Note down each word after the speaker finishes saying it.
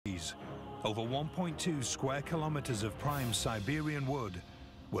Over 1.2 square kilometers of prime Siberian wood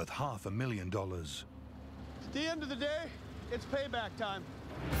worth $500,000. At the end of the day, it's payback time.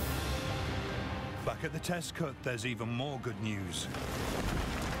 Back at the test cut, there's even more good news.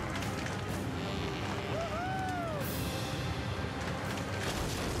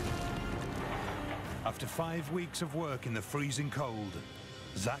 After 5 weeks of work in the freezing cold,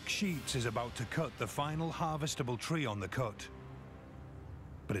 Zack Sheets is about to cut the final harvestable tree on the cut.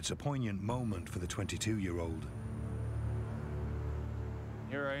 But it's a poignant moment for the 22-year-old.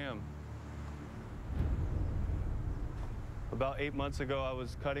 Here I am. About 8 months ago, I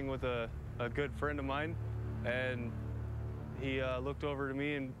was cutting with a good friend of mine, and he looked over to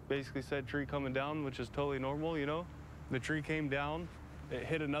me and basically said, "Tree coming down," which is totally normal, you know. The tree came down, it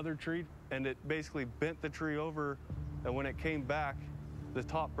hit another tree, and it basically bent the tree over, and when it came back, the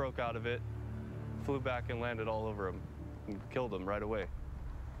top broke out of it, flew back and landed all over him and killed him right away.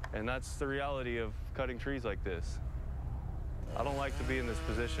 And that's the reality of cutting trees like this. I don't like to be in this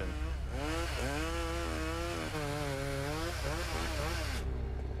position.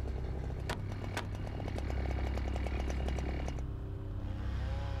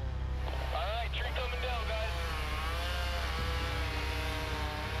 All right, tree coming down, guys.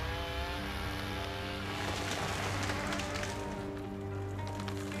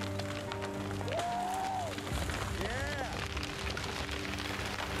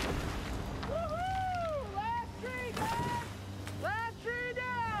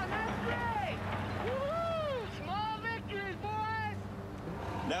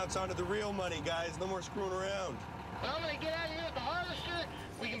 Now it's on to the real money, guys. No more screwing around. I'm gonna get out of here with the harvester.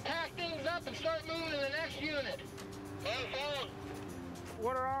 We can pack things up and start moving to the next unit.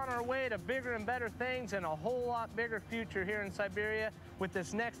 We're on our way to bigger and better things and a whole lot bigger future here in Siberia with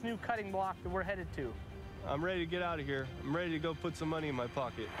this next new cutting block that we're headed to. I'm ready to get out of here. I'm ready to go put some money in my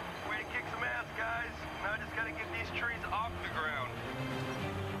pocket. Way to kick some ass, guys. Now I just gotta get these trees off the ground.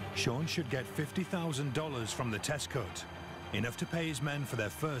 Sean should get $50,000 from the test cut, enough to pay his men for their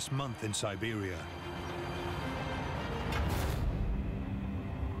first month in Siberia.